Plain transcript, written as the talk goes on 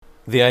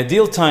The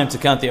ideal time to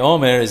count the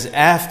Omer is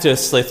after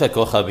Sleit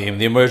HaKochavim,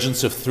 the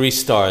emergence of 3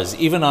 stars,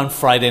 even on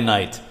Friday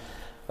night.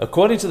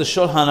 According to the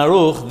Shulchan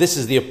Aruch, this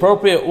is the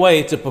appropriate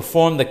way to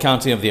perform the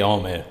counting of the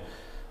Omer.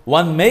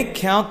 One may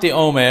count the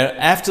Omer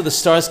after the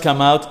stars come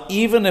out,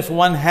 even if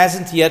one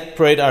hasn't yet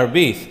prayed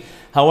Arbith.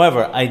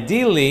 However,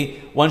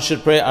 ideally, one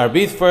should pray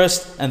Arbith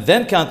first and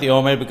then count the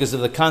Omer because of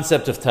the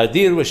concept of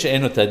Tadir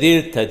v'she'enu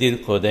Tadir, Tadir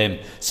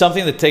Kodem.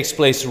 Something that takes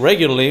place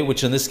regularly,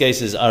 which in this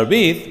case is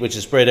Arbith, which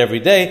is prayed every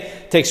day,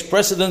 takes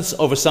precedence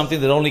over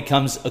something that only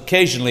comes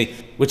occasionally,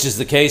 which is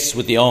the case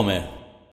with the Omer.